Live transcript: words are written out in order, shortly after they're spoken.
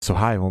So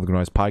hi, welcome to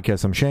Noise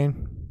Podcast. I'm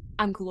Shane.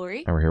 I'm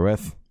Glory. And we're here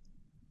with...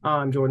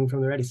 I'm Jordan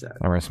from the Ready Set.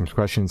 I have some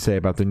questions to say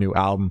about the new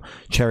album,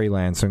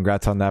 Cherryland. So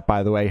congrats on that,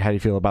 by the way. How do you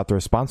feel about the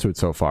response to it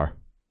so far?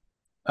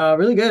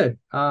 Really good.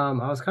 I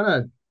was kind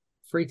of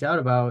freaked out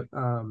about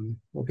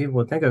what people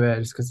would think of it,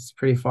 just because it's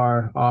pretty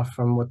far off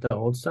from what the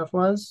old stuff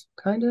was,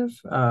 kind of.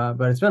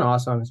 But it's been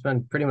awesome. It's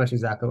been pretty much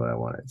exactly what I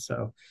wanted,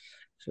 so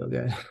I feel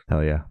good.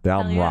 Hell yeah. The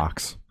album yeah.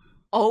 rocks.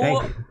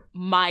 Oh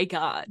my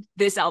God.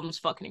 This album's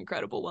fucking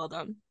incredible. Well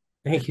done.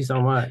 Thank you so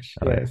much.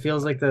 Yeah, it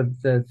feels like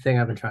the thing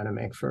I've been trying to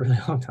make for a really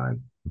long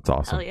time. It's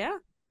awesome. Hell yeah.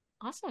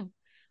 Awesome.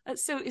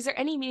 So is there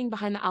any meaning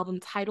behind the album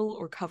title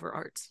or cover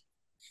art?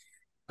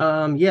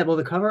 Yeah, well,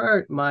 the cover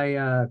art,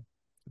 my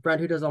friend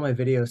who does all my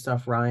video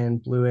stuff, Ryan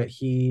Blewett,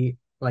 he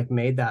like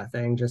made that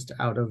thing just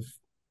out of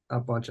a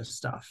bunch of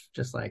stuff,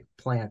 just like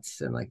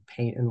plants and like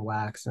paint and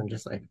wax and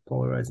just like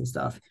Polaroids and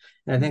stuff.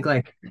 And I think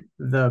like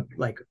the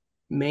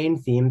main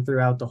theme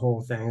throughout the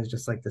whole thing is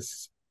just like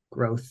this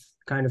growth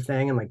kind of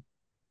thing and like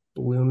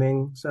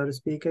blooming, so to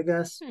speak, I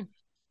guess.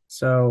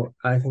 So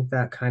I think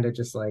that kind of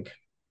just like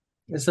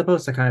it's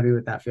supposed to kind of be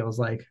what that feels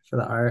like for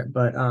the art.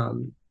 But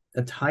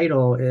the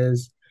title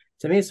is,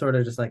 to me, it's sort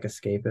of just like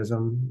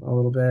escapism a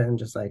little bit, and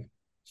just like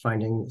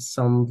finding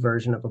some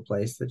version of a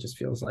place that just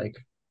feels like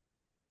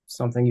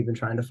something you've been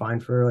trying to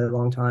find for a really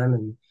long time.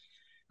 And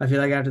I feel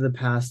like after the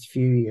past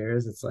few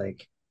years, it's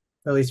like,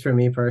 at least for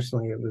me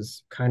personally, it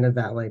was kind of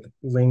that like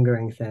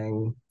lingering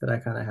thing that I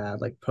kind of had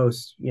like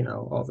post,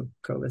 all the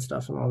COVID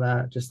stuff and all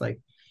that, just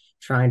like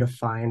trying to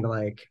find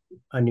like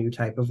a new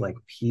type of like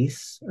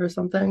peace or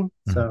something.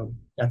 Mm-hmm. So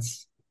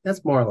that's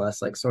more or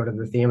less like sort of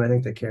the theme I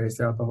think that carries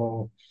throughout the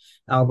whole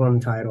album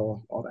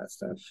title, all that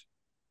stuff.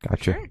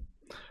 Gotcha.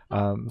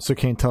 So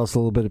can you tell us a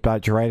little bit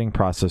about your writing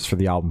process for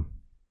the album?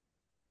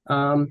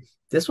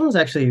 This one's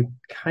actually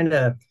kind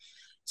of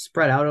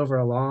spread out over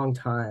a long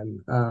time.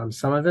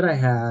 Some of it I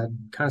had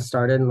kind of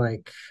started in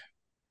like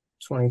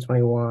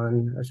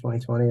 2021 or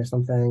 2020 or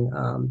something.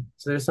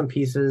 So there's some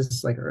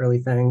pieces, like early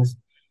things.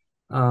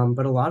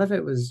 But a lot of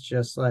it was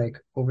just like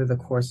over the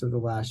course of the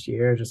last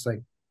year, just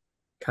like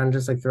kind of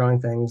just like throwing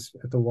things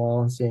at the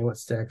wall and seeing what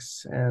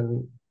sticks,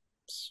 and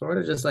sort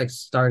of just like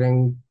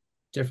starting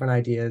different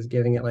ideas,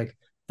 giving it like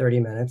 30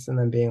 minutes and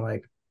then being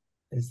like,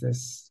 is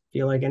this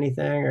feel like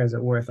anything, or is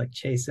it worth like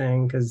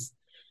chasing? Because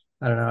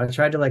I don't know, I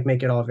tried to like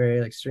make it all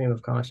very like stream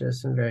of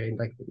conscious and very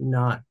like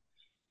not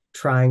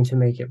trying to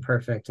make it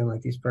perfect and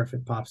like these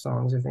perfect pop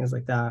songs or things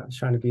like that. I was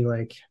trying to be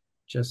like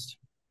just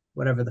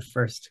whatever the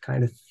first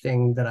kind of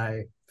thing that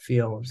I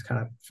feel, just kind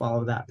of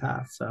follow that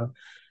path. So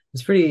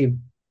it's pretty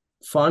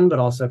fun, but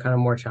also kind of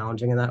more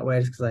challenging in that way,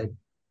 just because I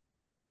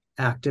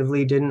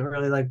actively didn't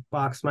really like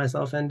box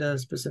myself into a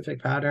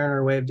specific pattern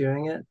or way of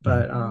doing it.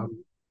 But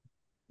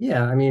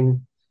yeah, I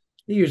mean,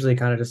 it usually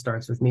kind of just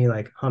starts with me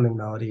like humming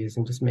melodies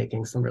and just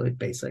making some really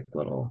basic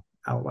little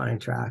outline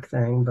track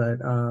thing. But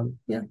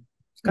yeah,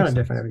 it's kind of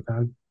different every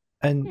time.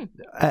 And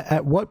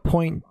at what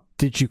point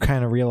did you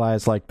kind of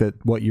realize like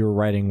that what you were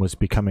writing was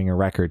becoming a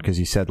record? Because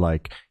you said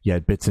like you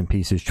had bits and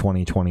pieces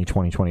 2020,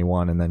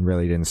 2021, and then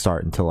really didn't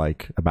start until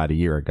like about a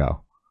year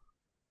ago.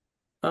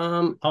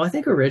 I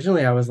think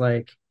originally I was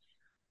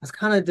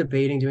kind of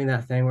debating doing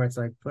that thing where it's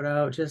like put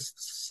out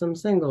just some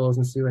singles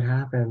and see what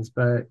happens.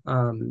 But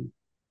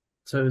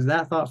so it was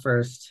that thought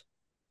first.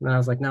 And then I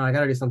was like, no, I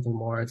gotta do something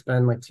more. It's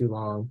been like too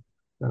long.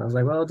 And I was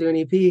like, well, I'll do an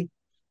EP.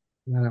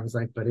 And then I was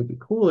like, but it'd be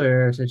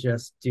cooler to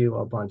just do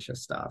a bunch of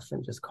stuff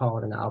and just call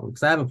it an album.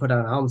 Because I haven't put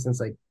out an album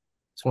since like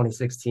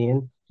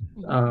 2016.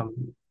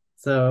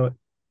 So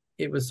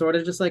it was sort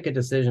of just like a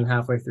decision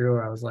halfway through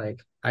where I was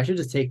like, I should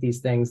just take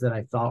these things that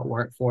I thought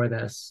weren't for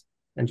this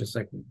and just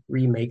like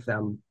remake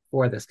them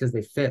for this, because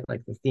they fit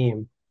like the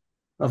theme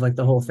of like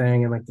the whole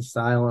thing and like the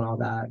style and all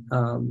that.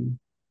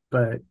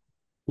 But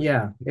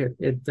yeah,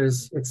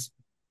 there's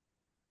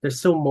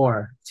still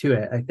more to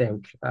it, I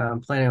think.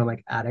 I'm planning on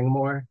like adding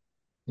more.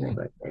 I think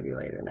like maybe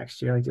later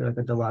next year, like do like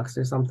a deluxe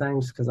or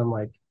something, just because I'm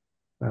like,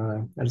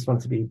 I just want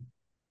it to be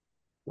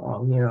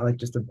long, like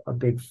just a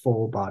big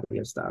full body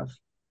of stuff.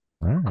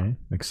 All right,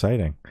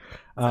 exciting.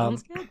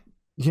 Sounds good.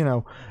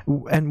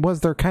 And was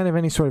there kind of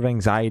any sort of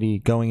anxiety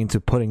going into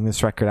putting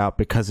this record out,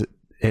 because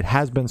it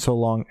has been so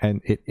long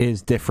and it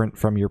is different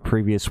from your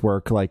previous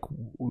work? Like,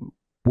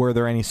 were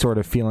there any sort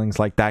of feelings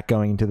like that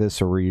going into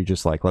this, or were you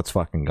just like, let's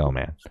fucking go,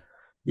 man?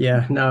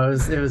 Yeah, no,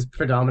 it was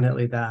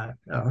predominantly that.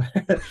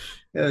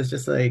 It was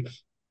just like,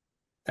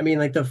 I mean,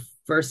 like the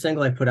first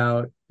single I put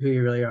out, Who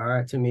You Really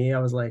Are, to me, I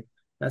was like,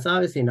 that's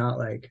obviously not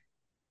like,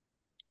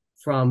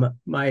 from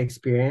my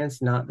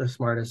experience, not the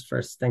smartest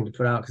first thing to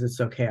put out, because it's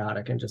so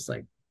chaotic and just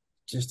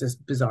this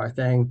bizarre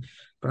thing.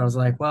 But I was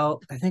like,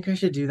 well, I think I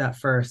should do that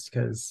first,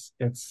 because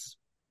it's,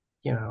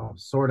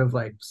 sort of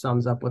like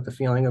sums up what the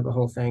feeling of the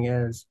whole thing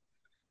is.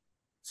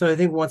 So I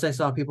think once I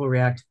saw people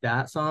react to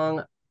that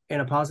song in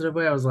a positive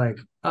way, I was like,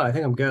 oh, I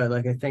think I'm good.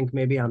 Like, I think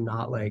maybe I'm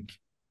not like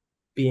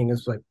being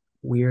as like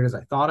weird as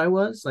I thought I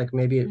was. Like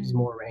maybe it was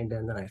more reined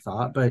in than I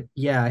thought. But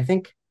yeah, I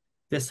think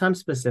this time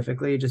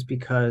specifically, just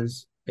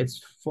because it's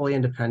fully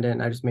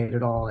independent. I just made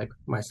it all like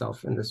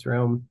myself in this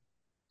room.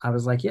 I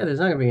was like, yeah, there's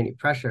not gonna be any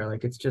pressure.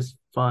 Like it's just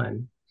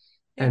fun.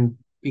 Yeah. And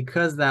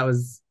because that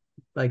was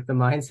like the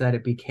mindset,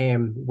 it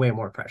became way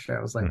more pressure.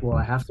 I was like, well,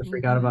 I have to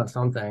freak out Mhm. about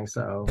something.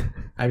 So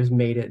I just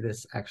made it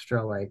this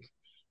extra like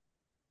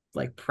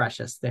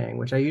precious thing,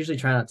 which I usually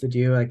try not to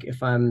do. Like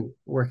if I'm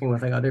working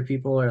with like other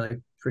people or like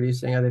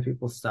producing other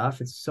people's stuff,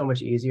 it's so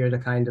much easier to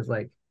kind of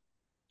like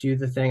do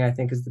the thing I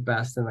think is the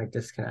best and like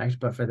disconnect.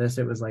 But for this,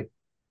 it was like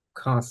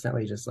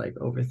constantly just like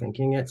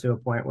overthinking it to a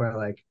point where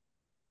like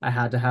I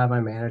had to have my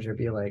manager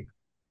be like,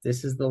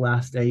 this is the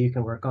last day you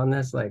can work on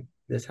this. Like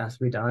this has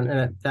to be done.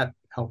 And that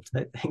helped,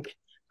 I think.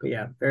 But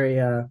yeah, very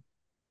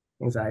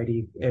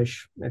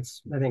anxiety-ish.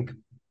 It's I think,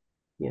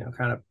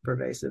 kind of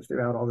pervasive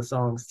throughout all the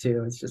songs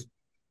too. It's just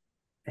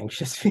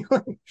anxious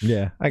feeling.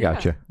 Yeah, I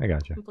got Yeah, you. I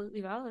got you.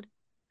 completely valid.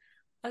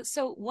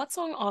 So, what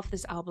song off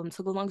this album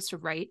took the longest to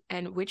write,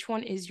 and which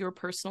one is your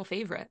personal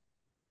favorite?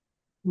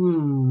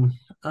 Hmm.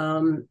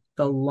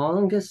 The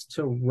longest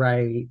to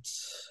write,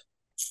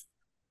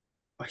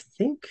 I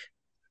think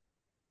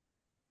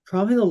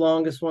probably the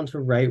longest one to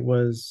write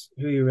was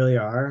Who You Really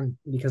Are,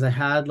 because I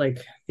had like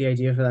the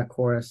idea for that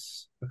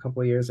chorus a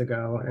couple of years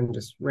ago and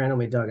just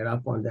randomly dug it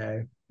up one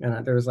day.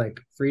 And there was like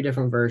three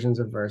different versions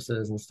of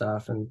verses and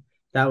stuff. And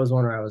that was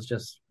one where I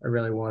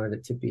really wanted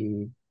it to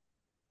be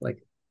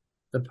like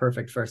the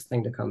perfect first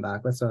thing to come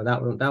back with. So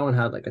that one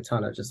had like a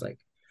ton of just like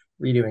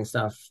redoing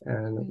stuff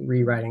and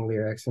rewriting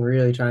lyrics and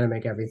really trying to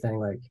make everything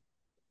like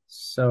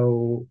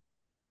so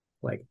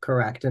like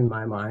correct in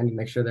my mind,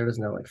 make sure there was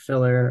no like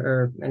filler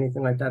or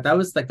anything like that. That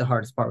was like the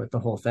hardest part with the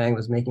whole thing,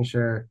 was making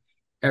sure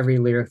every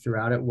lyric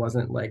throughout it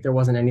wasn't like there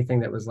wasn't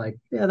anything that was like,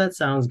 yeah, that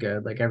sounds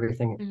good. Like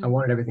everything, I Mhm.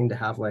 wanted everything to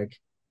have like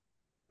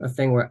a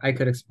thing where I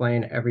could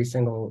explain every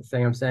single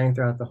thing I'm saying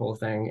throughout the whole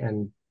thing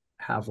and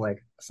have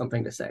like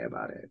something to say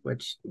about it,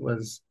 which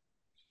was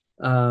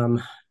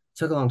um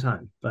took a long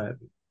time, but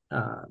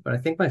I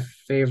think my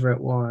favorite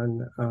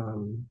one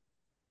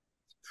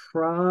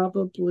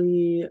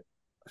probably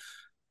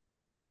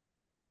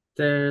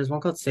there's one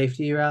called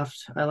Safety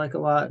Raft I like a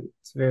lot.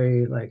 It's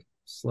very like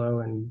slow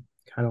and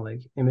kind of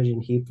like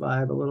Imogen Heap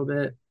vibe a little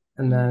bit.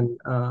 And Mhm.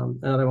 then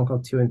another one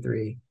called Two and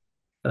Three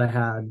that I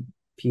had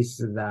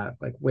pieces of that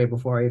like way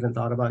before I even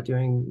thought about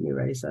doing new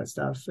Ready Set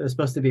stuff. It was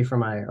supposed to be for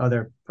my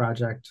other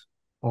project,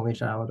 Only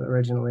Child,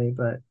 originally,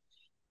 but I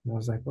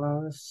was like,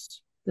 well,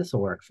 this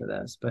will work for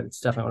this. But it's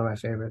definitely one of my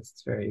favorites.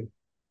 It's very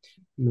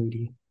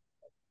moody.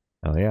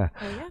 Oh yeah.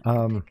 Oh yeah, good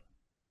Um, pick.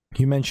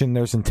 you mentioned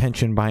there's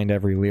intention behind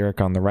every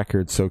lyric on the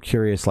record, so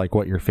curious like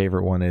what your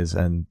favorite one is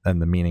and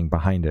the meaning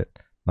behind it.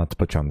 Not to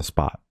put you on the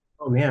spot.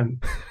 Oh man,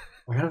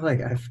 I kind of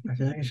like I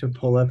feel like I should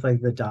pull up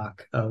like the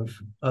doc of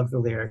the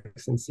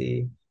lyrics and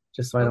see,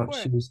 just so I Go don't for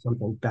it. choose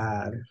something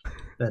bad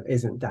that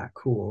isn't that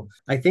cool.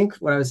 I think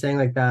what I was saying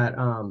like that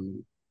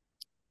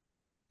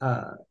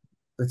uh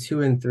the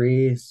Two and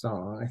Three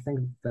song, I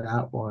think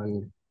that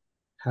one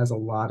has a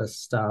lot of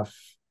stuff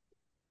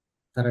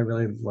that I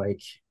really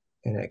like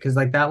in it, because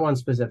like that one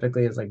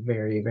specifically is like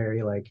very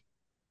very like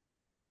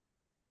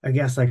I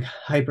guess like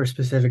hyper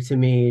specific to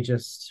me,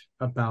 just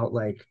about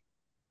like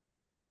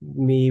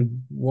me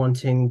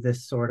wanting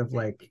this sort of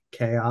like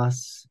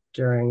chaos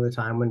during the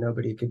time when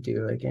nobody could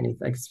do like anything,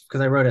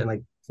 because I wrote it in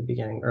like the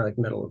beginning or like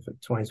middle of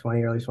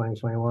 2020, early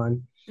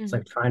 2021. It's Mhm.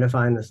 like trying to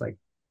find this like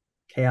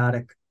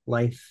chaotic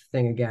life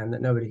thing again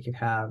that nobody could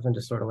have, and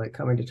just sort of like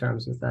coming to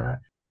terms with that.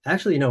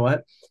 Actually, you know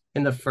what,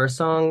 in the first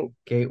song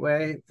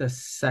Gateway, the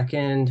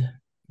second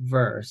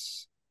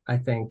verse I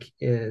think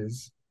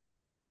is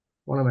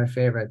one of my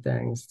favorite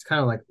things. It's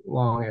kind of like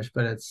longish,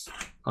 but it's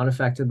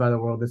unaffected by the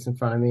world that's in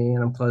front of me,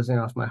 and I'm closing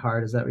off my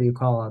heart. Is that what you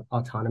call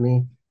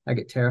autonomy? I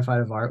get terrified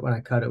of art when I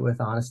cut it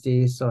with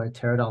honesty, so I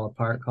tear it all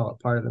apart, call it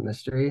part of the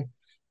mystery.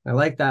 I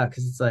like that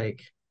because it's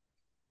like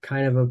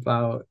kind of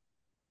about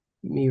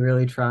me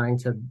really trying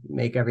to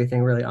make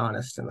everything really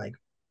honest and like,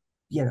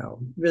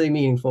 really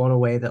meaningful in a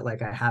way that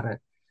like I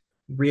haven't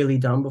really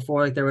done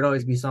before. Like there would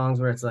always be songs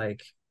where it's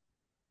like,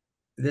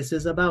 this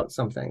is about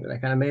something that I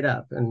kind of made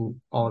up, and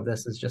all of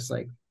this is just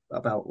like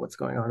about what's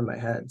going on in my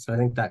head. So I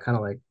think that kind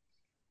of like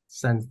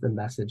sends the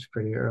message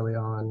pretty early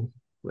on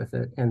with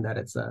it, and that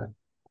it's a,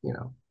 you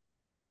know,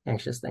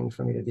 anxious thing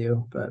for me to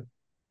do, but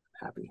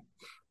happy.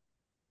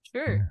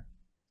 Sure.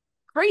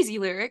 Crazy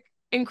lyric,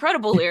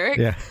 incredible lyric.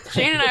 Yeah.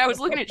 Shane and I was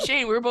looking at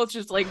Shane. We were both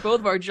just like both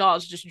of our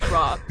jaws just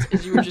dropped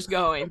as you were just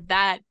going.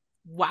 That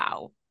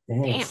wow,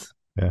 damn. Thanks.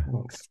 Yeah.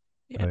 Thanks.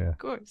 Oh Yeah, yeah. of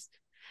course.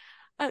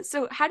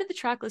 So how did the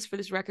track list for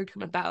this record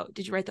come about?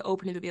 Did you write the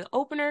opener to be the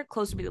opener,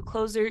 closer to be the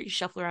closer? You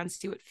shuffle around to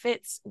see what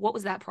fits. What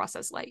was that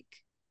process like?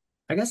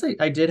 I guess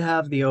I did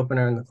have the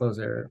opener and the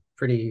closer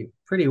pretty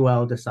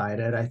well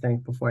decided, I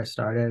think, before I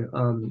started.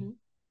 Mhm.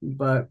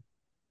 But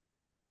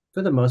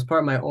for the most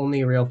part, my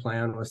only real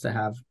plan was to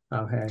have,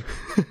 oh hey,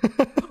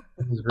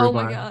 this is Oh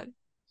my rhubarb. God.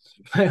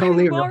 My Hi,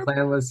 only real rhubarb.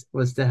 plan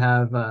was to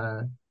have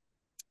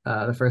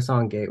the first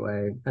song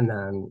Gateway, and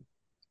then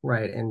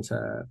right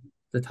into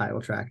the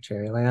title track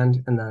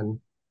Cherryland, and then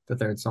the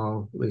third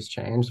song Loose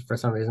Change. For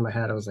some reason in my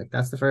head I was like,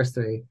 that's the first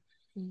three.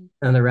 Mhm.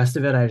 And the rest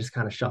of it, I just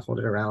kind of shuffled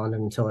it around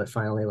until it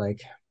finally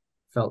like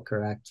felt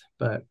correct.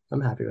 But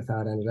I'm happy with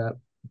how it ended up.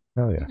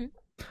 Hell yeah. Mhm.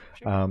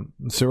 Sure.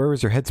 So where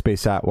was your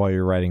headspace at while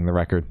you're writing the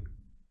record?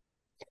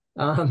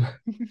 Um,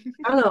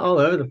 I don't know, all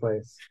over the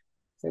place.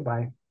 Say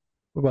bye.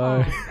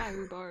 Bye. Oh, bye,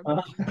 rhubarb.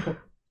 Uh,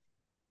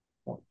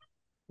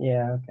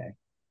 yeah, okay.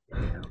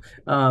 Yeah,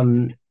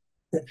 no.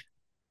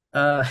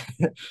 Uh,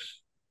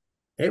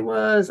 it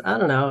was, I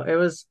don't know, it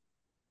was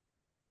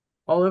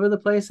all over the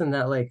place. And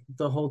that like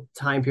the whole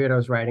time period I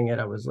was writing it,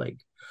 I was like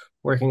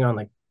working on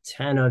like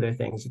 10 other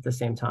things at the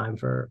same time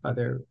for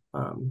other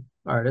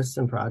artists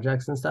and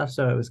projects and stuff.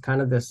 So it was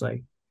kind of this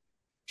like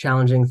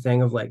challenging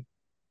thing of like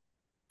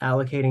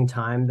allocating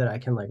time that I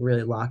can like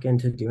really lock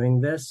into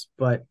doing this,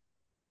 but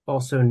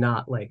also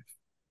not like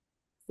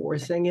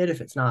forcing it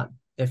if it's not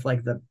if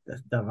like the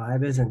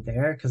vibe isn't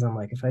there. Cause I'm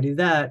like, if I do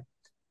that,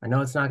 I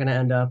know it's not gonna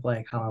end up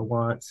like how I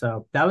want.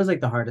 So that was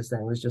like the hardest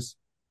thing was just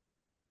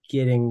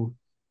getting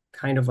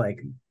kind of like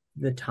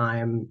the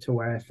time to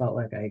where I felt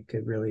like I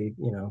could really,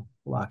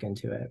 lock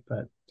into it.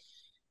 But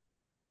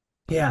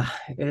yeah,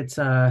 it's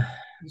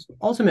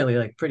ultimately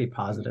like pretty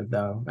positive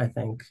though, I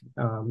think.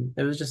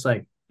 It was just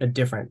like a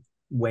different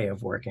way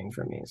of working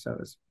for me. So it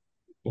was,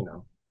 you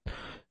know,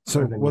 sort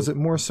So of a was new it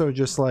more so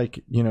just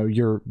like,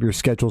 your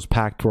schedule's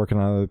packed working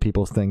on other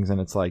people's things,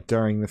 and it's like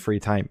during the free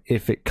time,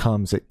 if it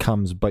comes,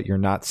 but you're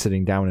not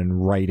sitting down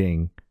and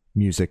writing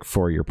music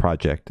for your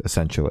project,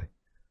 essentially?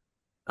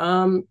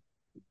 um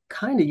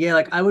kind of, yeah.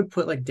 Like I would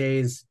put like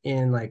days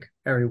in like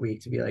every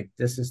week to be like,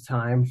 this is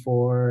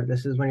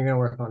when you're gonna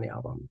work on the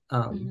album.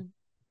 Mhm.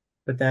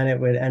 But then it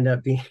would end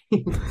up being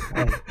it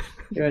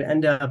would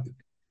end up,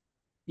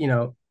 you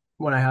know,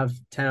 when I have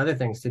 10 other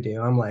things to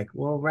do, I'm like,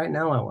 well, right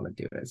now I want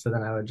to do it. So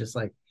then I would just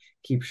like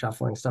keep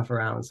shuffling stuff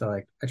around. So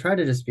like I try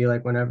to just be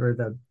like whenever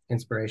the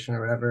inspiration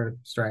or whatever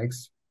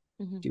strikes,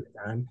 Mhm. do it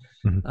then.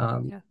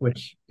 Mhm. Yeah.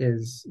 Which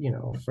is,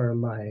 for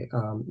my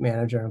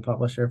manager and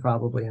publisher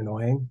probably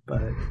annoying,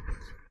 but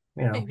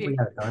we Maybe.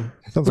 got it done.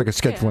 Sounds like a Yeah.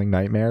 scheduling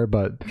nightmare,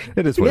 but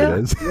it is what it Yeah,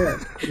 is. yeah,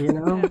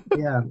 Yeah.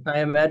 yeah,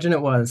 I imagine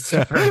it was.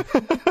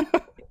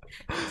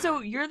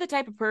 So you're the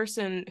type of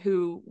person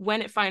who,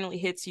 when it finally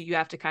hits you, you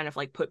have to kind of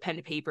like put pen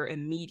to paper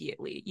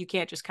immediately. You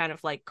can't just kind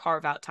of like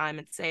carve out time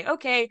and say,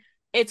 okay,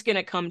 it's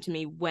gonna come to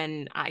me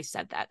when I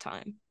set that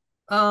time.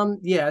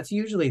 Yeah, it's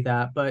usually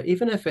that, but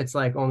even if it's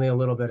like only a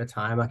little bit of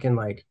time, I can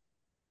like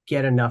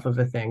get enough of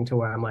a thing to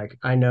where I'm like,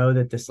 I know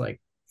that this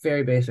like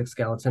very basic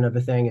skeleton of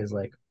the thing is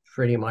like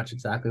pretty much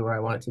exactly where I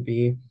want it to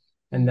be.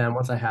 And Mhm. then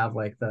once I have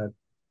like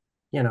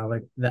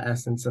like the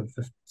essence of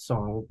the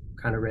song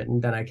kind of written,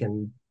 then I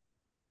can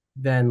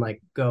then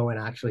like go and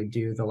actually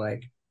do the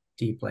like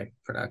deep like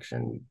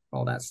production,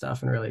 all that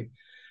stuff, and really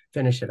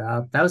finish it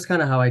up. That was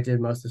kind of how I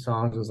did most of the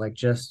songs, was like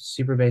just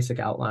super basic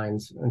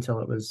outlines until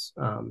it was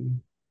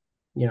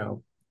you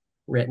know,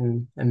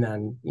 written, and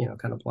then,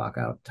 kind of block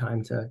out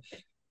time to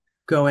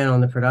go in on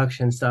the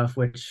production stuff,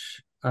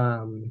 which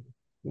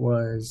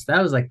was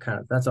like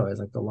that's always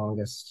like the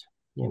longest,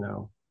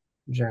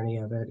 journey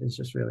of it, is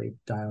just really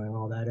dialing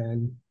all that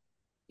in.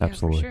 Yeah, for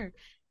Absolutely. sure.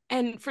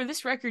 And for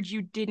this record,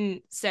 you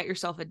didn't set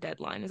yourself a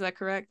deadline. Is that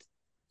correct?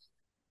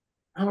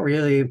 Not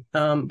really.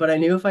 But I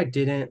knew if I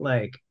didn't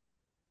like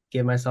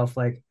give myself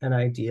like an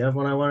idea of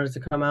when I wanted it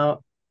to come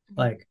out, Mhm.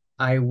 like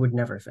I would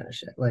never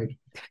finish it. Like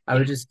I Yeah.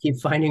 would just keep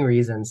finding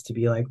reasons to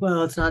be like,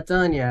 well, it's not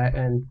done yet.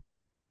 And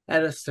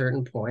at a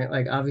certain point,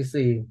 like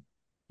obviously,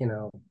 you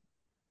know,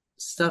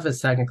 stuff is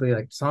technically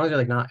like songs are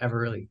like not ever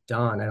really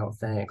done, I don't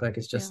think. Like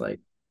it's just Yeah. like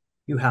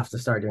you have to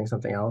start doing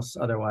something else.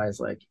 Otherwise,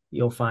 like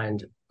you'll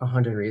find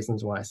 100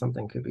 reasons why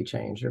something could be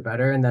changed or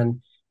better. And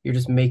then you're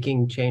just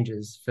making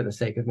changes for the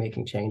sake of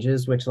making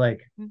changes, which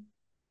like Mhm.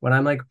 when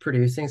I'm like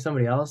producing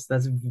somebody else,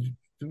 that's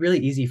really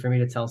easy for me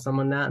to tell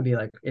someone that and be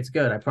like, it's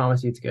good. I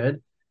promise you it's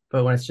good.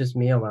 But when it's just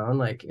me alone,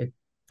 like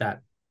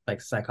that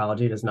like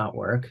psychology does not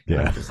work. And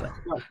Yeah. I'm just like,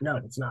 no, no,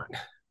 it's not.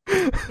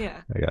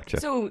 Yeah. I gotcha.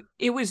 So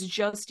it was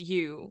just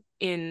you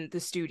in the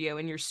studio,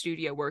 in your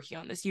studio working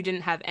on this. You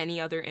didn't have any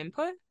other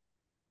input?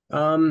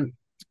 Um,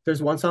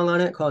 there's one song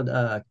on it called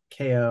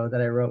KO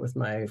that I wrote with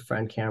my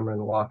friend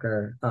Cameron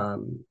Walker,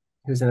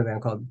 who's in a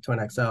band called Twin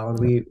XL, and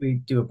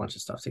we do a bunch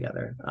of stuff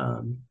together.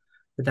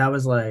 But that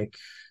was like,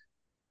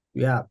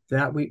 yeah,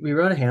 that we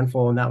wrote a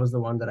handful, and that was the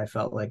one that I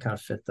felt like kind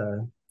of fit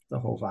the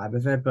whole vibe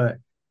of it. But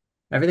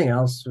everything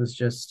else was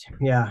just,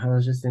 yeah, I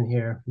was just in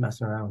here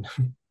messing around.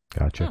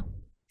 Gotcha. Oh,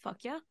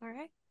 fuck yeah. All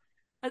right.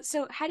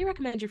 So, how do you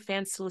recommend your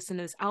fans to listen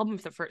to this album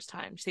for the first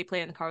time? Should they play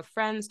it in the car with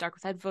friends, dark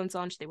with headphones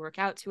on? Should they work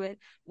out to it?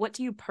 What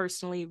do you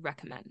personally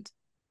recommend?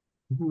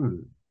 Hmm.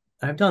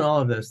 I've done all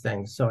of those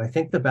things, so I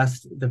think the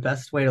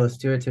best way to listen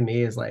to it to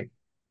me is like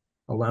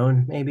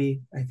alone,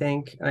 maybe. I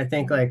think, and I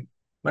think Mhm. like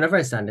whenever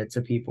I send it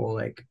to people,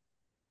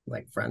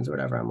 like friends or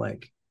whatever, I'm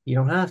like, you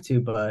don't have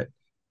to, but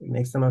it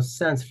makes the most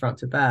sense front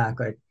to back.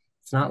 Like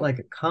it's not Yeah. like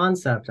a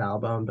concept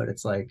album, but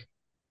it's like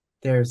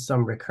there's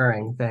some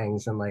recurring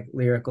things and like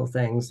lyrical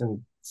things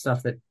and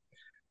stuff that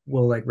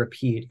will like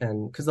repeat,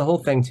 and because the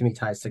whole thing to me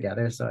ties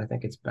together. So I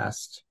think it's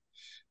best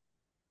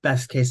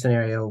case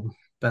scenario,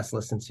 best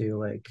listened to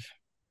like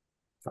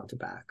front to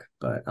back.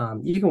 But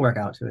you can work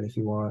out to it if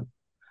you want.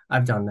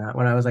 I've done that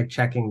when I was like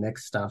checking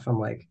mix stuff. I'm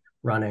like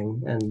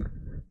running and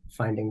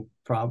finding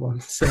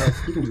problems, so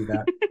you can do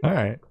that. All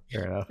right,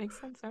 fair enough.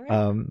 Makes sense. All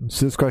right.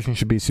 So this question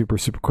should be super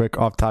quick.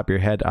 Off the top of your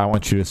head, I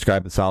want you to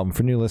describe this album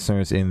for new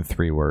listeners in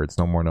 3 words,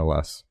 no more, no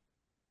less.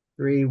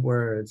 3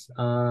 words.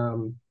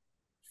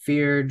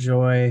 Fear,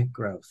 joy,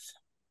 growth.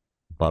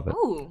 Love it.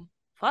 Ooh,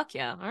 fuck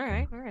yeah. All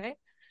right.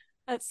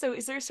 So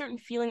is there a certain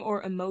feeling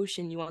or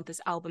emotion you want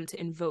this album to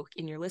invoke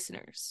in your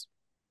listeners?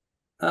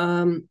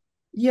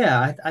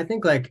 Yeah, I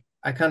think like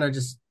I kind of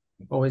just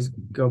always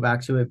go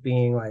back to it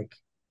being like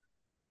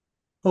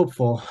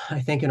hopeful. I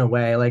think in a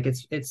way, like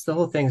it's the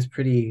whole thing's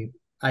pretty.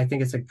 I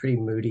think it's like pretty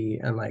moody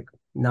and like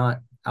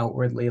not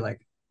outwardly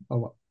like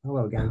hello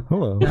again.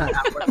 Hello. Not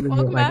outwardly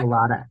Welcome like back. a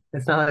lot of.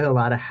 It's not like a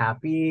lot of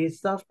happy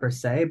stuff per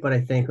se, but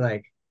I think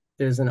like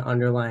there's an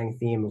underlying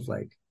theme of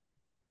like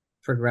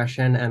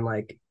progression and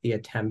like the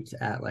attempt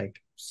at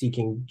like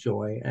seeking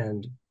joy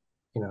and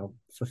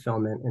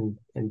fulfillment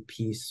and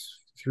peace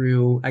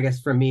through, I guess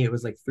for me it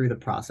was like through the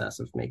process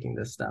of making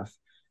this stuff.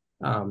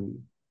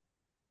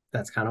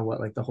 That's kind of what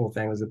like the whole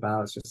thing was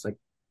about. It's just like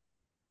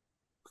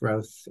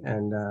growth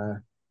and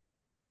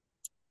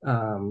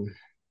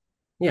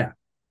yeah,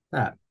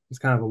 that it's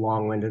kind of a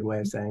long-winded way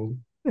of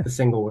saying the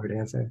single word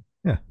answer.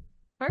 Yeah.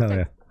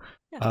 Perfect.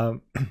 Yeah.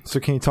 So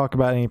can you talk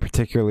about any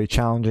particularly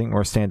challenging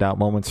or standout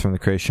moments from the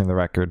creation of the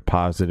record,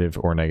 positive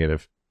or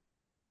negative?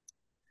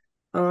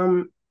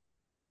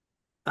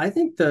 I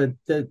think the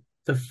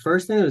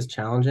first thing that was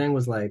challenging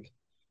was like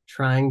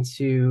trying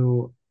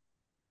to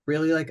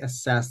really like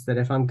assess that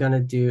if I'm gonna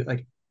do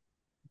like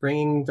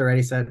bringing the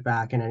Ready Set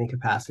back in any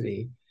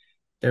capacity,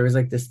 there was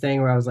like this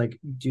thing where I was like,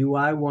 do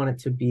I want it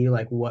to be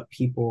like what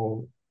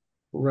people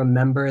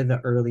remember the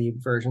early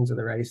versions of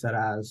the Ready Set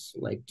as?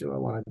 Like, do I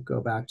want to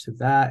go back to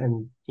that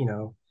and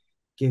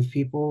give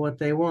people what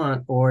they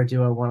want, or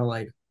do I want to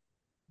like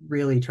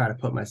really try to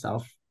put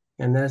myself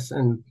in this?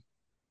 And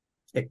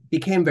it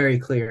became very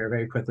clear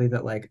very quickly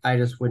that like I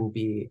just wouldn't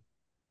be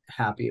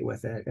happy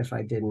with it if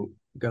I didn't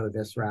go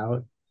this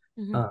route.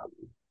 Mm-hmm.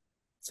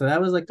 So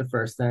that was like the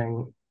first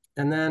thing.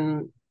 And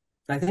then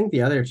I think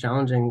the other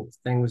challenging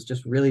thing was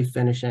just really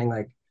finishing,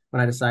 like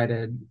when I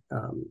decided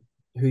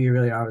Who You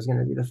Really Are was going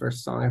to be the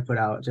first song I put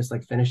out, just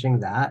like finishing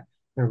that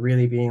and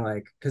really being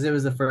like, because it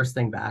was the first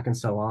thing back in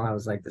so long, I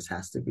was like, this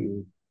has to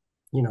be,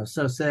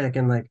 so sick.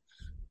 And like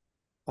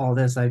all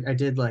this, I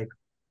did like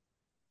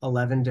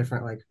 11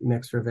 different like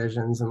mix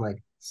revisions and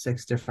like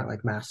 6 different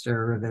like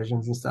master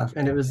revisions and stuff.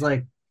 And it was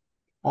like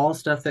all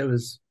stuff that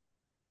was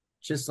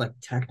just like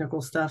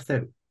technical stuff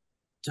that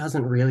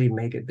doesn't really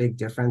make a big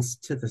difference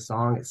to the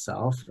song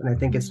itself. And I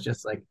think it's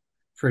just like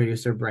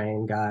producer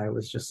brain guy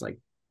was just like,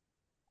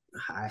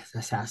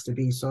 this has to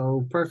be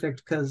so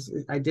perfect because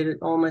I did it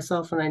all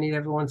myself and I need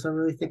everyone to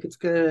really think it's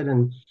good.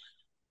 And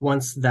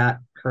once that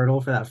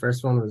hurdle for that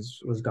first one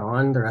was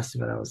gone, the rest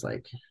of it I was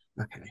like,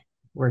 okay,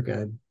 we're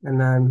good. And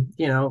then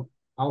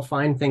I'll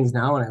find things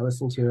now when I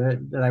listen to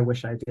it that I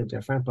wish I did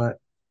different, but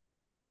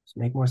just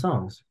make more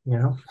songs.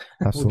 We'll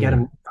get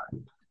them.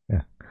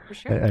 Yeah. For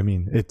sure. I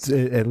mean,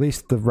 at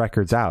least the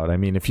record's out. I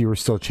mean, if you were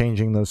still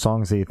changing those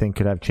songs that you think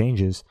could have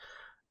changes,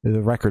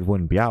 the record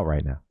wouldn't be out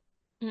right now.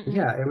 Mm-mm.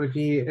 Yeah, it would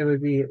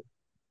be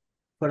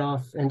put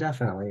off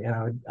indefinitely,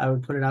 and I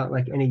would put it out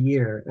like in a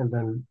year and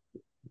then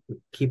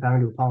keep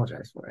having to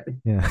apologize for it.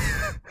 Yeah.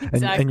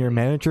 Exactly. and your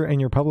manager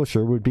and your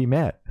publisher would be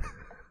mad.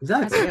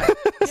 Exactly. Yeah.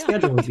 The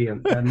schedule would be a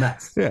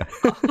mess. Yeah.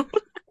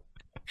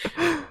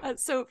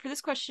 So for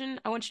this question,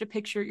 I want you to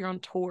picture you're on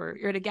tour.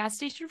 You're at a gas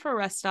station for a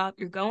rest stop.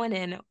 You're going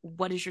in.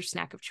 What is your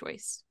snack of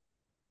choice?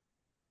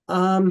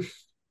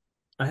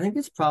 I think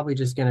it's probably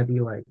just gonna be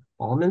like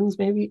almonds,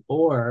 maybe,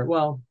 or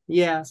well,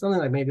 yeah, something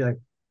like maybe like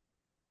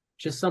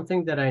just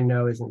something that I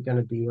know isn't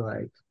gonna be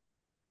like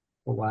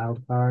a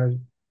wild card,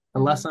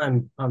 unless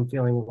I'm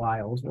feeling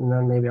wild, and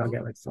then maybe I'll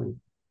get like some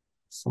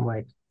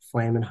like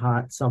flaming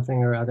hot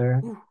something or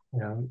other,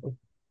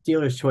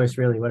 dealer's choice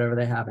really, whatever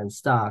they have in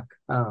stock.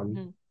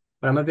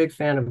 But I'm a big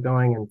fan of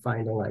going and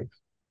finding like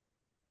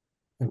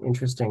an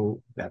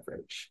interesting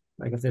beverage.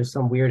 Like if there's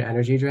some weird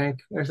energy drink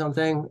or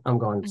something, I'm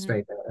going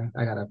straight there.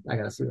 I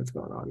gotta see what's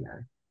going on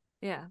there.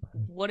 Yeah.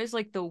 What is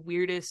like the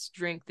weirdest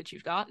drink that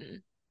you've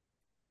gotten?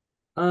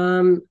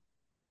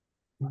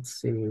 Let's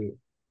see.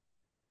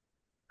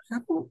 I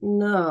don't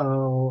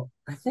know.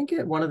 I think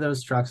at one of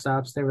those truck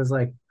stops,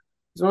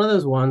 it's one of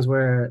those ones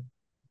where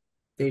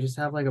they just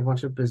have like a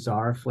bunch of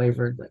bizarre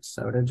flavored like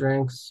soda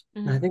drinks.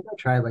 And I think I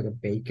tried like a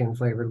bacon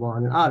flavored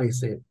one. And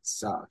obviously it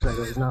sucked. Like it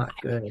was not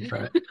good,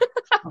 but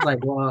I was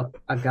like, well,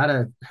 I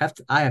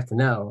have to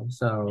know.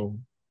 So,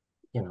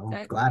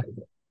 I'm glad I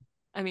did.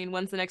 I mean,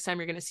 when's the next time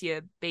you're going to see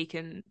a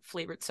bacon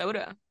flavored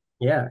soda?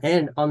 Yeah.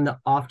 And on the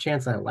off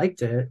chance I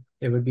liked it,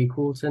 it would be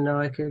cool to know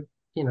I could,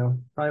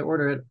 probably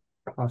order it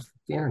off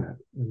the internet.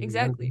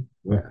 Exactly.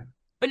 Yeah.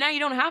 But now you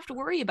don't have to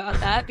worry about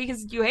that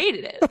because you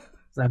hated it.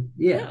 So,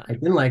 yeah, I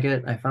didn't like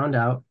it. I found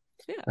out.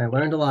 Yeah. And I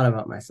learned a lot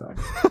about myself.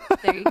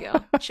 There you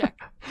go. Check.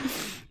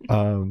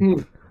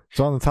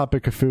 So on the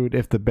topic of food,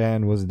 if the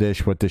band was a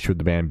dish, what dish would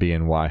the band be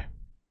and why?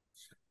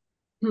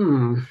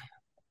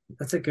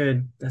 That's a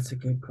good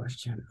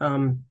question.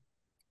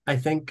 I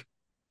think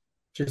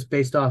just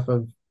based off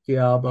of the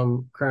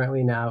album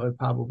currently now, it would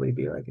probably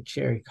be like a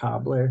cherry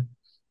cobbler,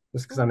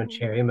 just because I'm in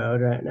cherry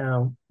mode right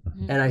now.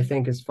 And I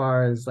think as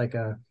far as like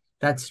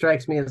that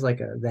strikes me as like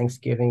a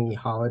Thanksgiving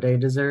holiday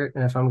dessert.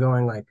 And if I'm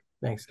going like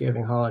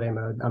Thanksgiving holiday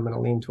mode, I'm going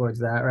to lean towards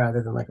that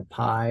rather than like a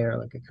pie or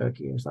like a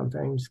cookie or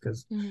something, just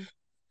because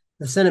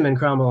the cinnamon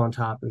crumble on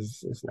top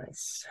is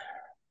nice.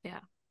 Yeah,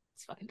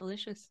 it's fucking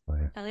delicious. Oh,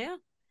 yeah. Hell yeah.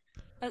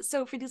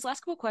 So for these last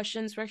couple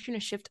questions, we're actually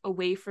going to shift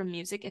away from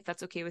music, if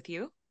that's okay with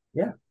you.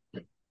 Yeah.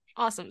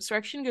 Awesome. So we're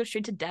actually going to go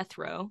straight to death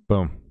row.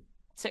 Boom.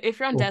 So if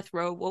you're on death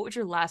row, what would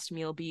your last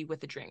meal be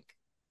with a drink?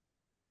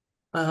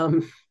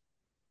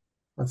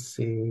 Let's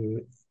see.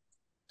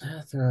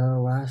 Death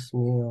row, last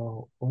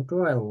meal. What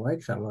do I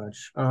like that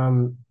much?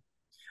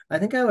 I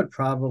think I would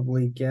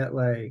probably get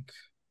like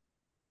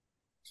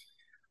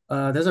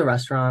there's a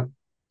restaurant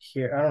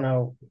here. I don't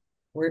know.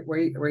 Where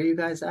are you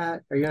guys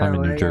at? Are you in I'm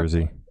in LA? New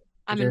Jersey.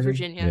 I'm in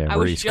Virginia. Yeah, I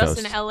we're was East just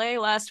in Coast. LA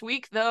last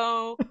week,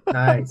 though.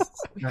 Nice.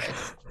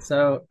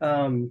 So,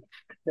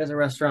 there's a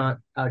restaurant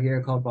out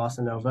here called Bossa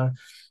Nova.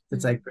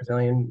 It's like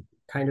Brazilian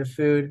kind of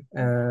food,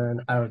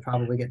 and I would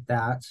probably get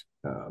that.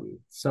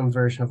 Some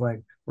version of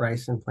like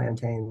rice and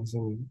plantains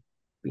and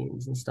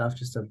beans and stuff,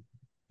 just a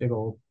big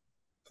old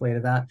plate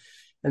of that.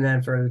 And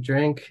then for the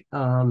drink,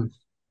 I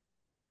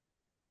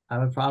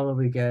would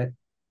probably get.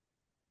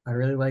 I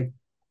really like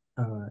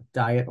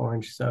diet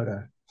orange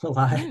soda a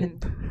lot.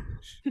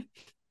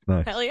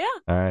 Nice. Hell yeah.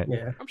 All right.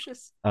 Yeah.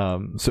 Scrumptious.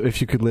 So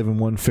if you could live in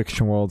one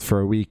fiction world for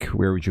a week,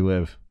 where would you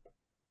live?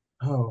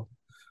 Oh,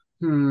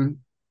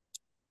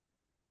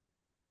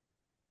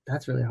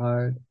 that's really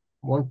hard.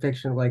 One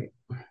fiction, like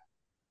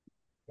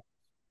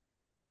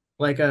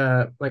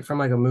from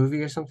like a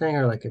movie or something,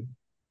 or like a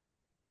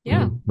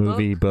Yeah.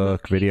 Movie,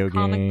 book, movie, video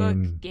comic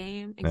game. book,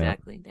 game.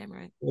 Exactly. Damn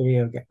right.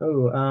 video game.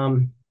 Oh,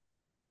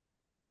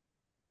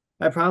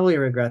 I probably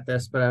regret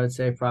this, but I would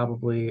say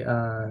probably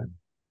I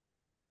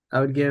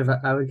would give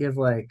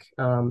like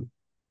the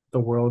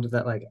world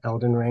that like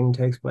Elden Ring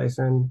takes place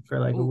in for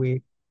like a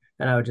week,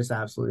 and I would just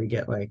absolutely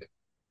get like,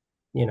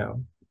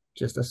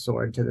 just a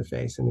sword to the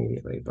face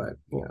immediately, but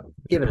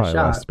give it Probably a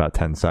shot. lasts about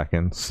 10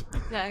 seconds.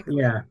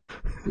 Exactly. Yeah.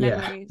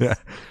 Memories. Yeah.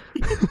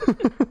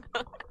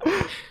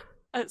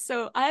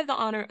 So I have the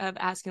honor of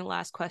asking the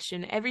last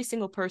question. Every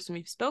single person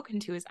we've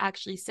spoken to has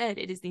actually said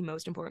it is the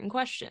most important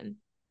question.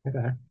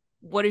 Okay.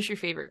 What is your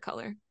favorite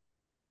color?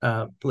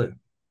 Blue.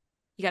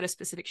 You got a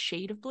specific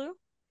shade of blue?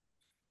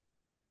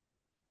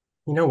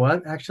 You know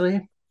what?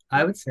 Actually,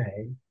 I would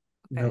say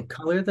the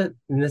color that,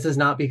 and this is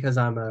not because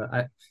I'm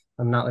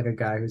not like a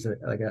guy who's an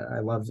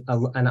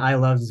I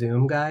love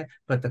Zoom guy,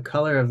 but the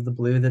color of the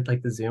blue that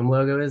like the Zoom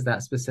logo is,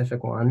 that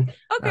specific one.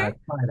 Okay.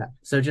 Probably that.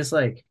 So just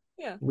like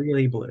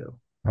really blue.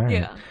 All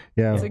right.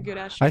 Yeah. It's a good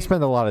ass shade. I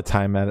spend a lot of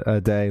time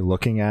a day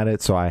looking at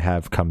it, so I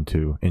have come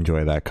to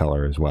enjoy that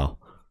color as well.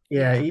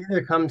 Yeah, you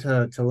either come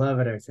to love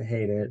it or to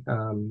hate it.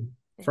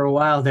 For a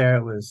while there,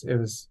 it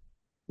was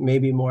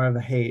maybe more of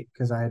a hate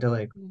because I had to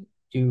like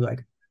do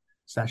like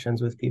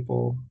sessions with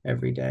people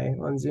every day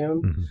on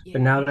Zoom. Mm-hmm.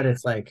 But now that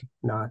it's like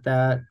not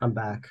that, I'm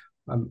back.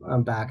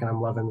 I'm back and I'm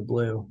loving the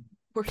blue.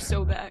 We're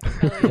so back.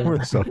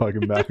 We're so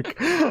fucking back.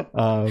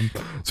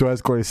 So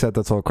as Gloria said,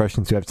 that's all the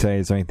questions we have today.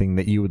 Is there anything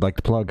that you would like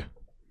to plug?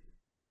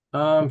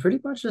 Pretty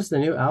much just the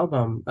new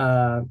album,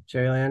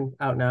 Cherryland,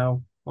 out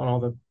now on all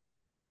the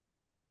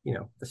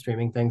the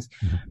streaming things.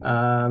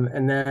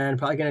 And then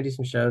probably gonna do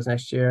some shows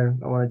next year.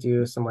 I want to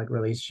do some like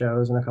release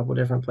shows in a couple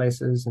different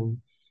places and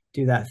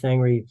do that thing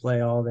where you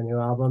play all the new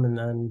album and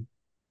then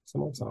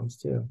some old songs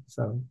too.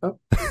 So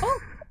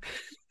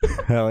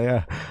Hell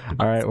yeah.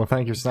 All right. Well,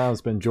 thank you, Sal.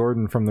 It's been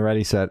Jordan from the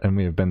Ready Set, and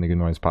we have been the Good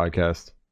Noise Podcast.